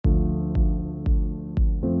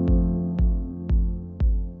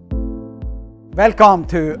Welcome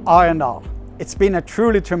to Arendal. It's been a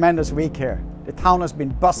truly tremendous week here. The town has been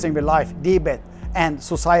buzzing with life, debate and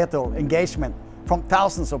societal engagement from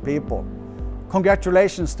thousands of people.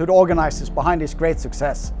 Congratulations to the organizers behind this great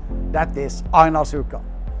success. That is Arendals Uka.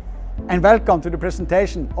 And welcome to the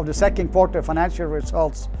presentation of the second quarter financial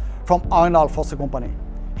results from Arendals Fossekompani,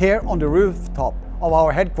 here on the rooftop of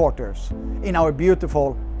our headquarters in our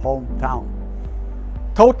beautiful hometown.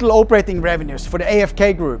 Total operating revenues for the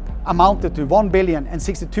AFK Group amounted to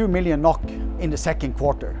 1,062 million NOK in the second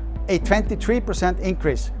quarter, a 23%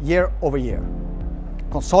 increase year over year.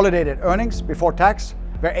 Consolidated earnings before tax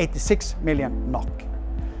were 86 million NOK.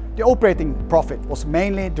 The operating profit was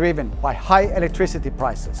mainly driven by high electricity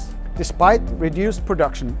prices. Despite reduced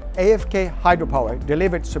production, AFK Hydropower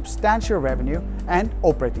delivered substantial revenue and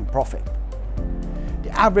operating profit. The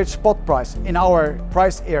average spot price in our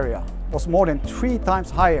price area was more than 3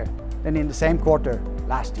 times higher than in the same quarter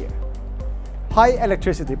last year. High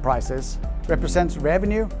electricity prices represents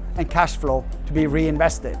revenue and cash flow to be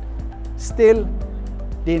reinvested. Still,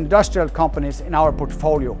 the industrial companies in our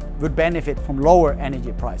portfolio would benefit from lower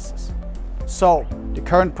energy prices. So, the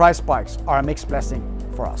current price spikes are a mixed blessing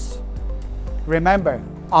for us. Remember,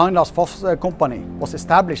 Arendals Fossekompani was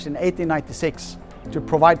established in 1896 to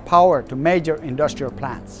provide power to major industrial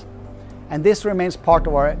plants. And this remains part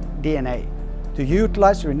of our DNA, to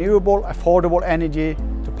utilize renewable, affordable energy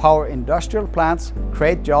to power industrial plants,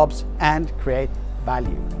 create jobs and create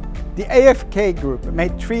value. The AFK Group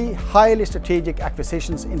made 3 highly strategic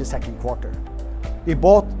acquisitions in the second quarter. We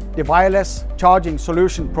bought the wireless charging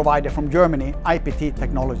solution provider from Germany, IPT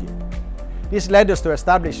Technology. This led us to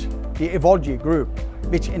establish the Evolgy Group,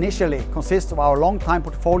 which initially consists of our long-time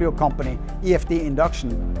portfolio company EFD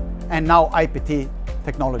Induction and now IPT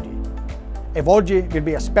Technology. Evolgy will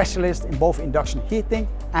be a specialist in both induction heating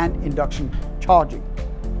and induction charging.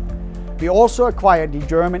 We also acquired the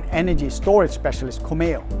German energy storage specialist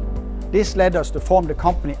Comeo. This led us to form the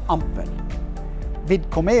company Ampvel. With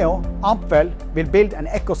Comeo, Ampvel will build an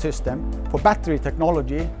ecosystem for battery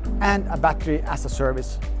technology and a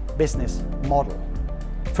battery-as-a-service business model.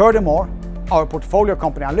 Furthermore, our portfolio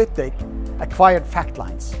company Analytic acquired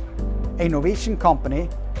Factlines, a Norwegian company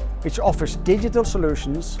which offers digital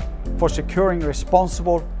solutions for securing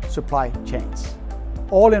responsible supply chains.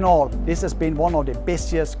 All in all, this has been one of the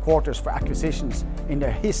busiest quarters for acquisitions in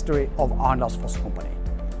the history of Arendals Fossekompani.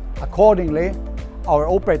 Accordingly, our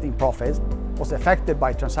operating profit was affected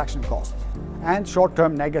by transaction costs and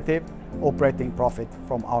short-term negative operating profit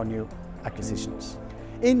from our new acquisitions.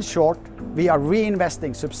 In short, we are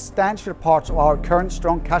reinvesting substantial parts of our current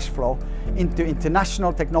strong cash flow into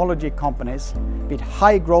international technology companies with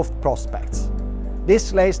high growth prospects.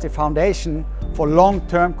 This lays the foundation for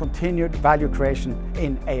long-term continued value creation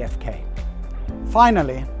in AFK.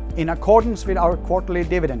 Finally, in accordance with our quarterly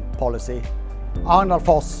dividend policy, Arendals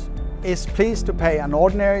Foss is pleased to pay an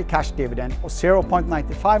ordinary cash dividend of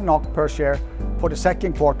 0.95 NOK per share for the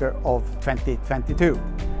second quarter of 2022.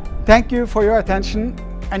 Thank you for your attention,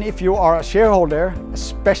 and if you are a shareholder, a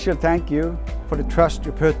special thank you for the trust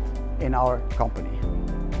you put in our company.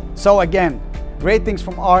 So again, greetings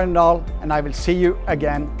from Arendal, and I will see you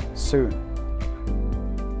again soon.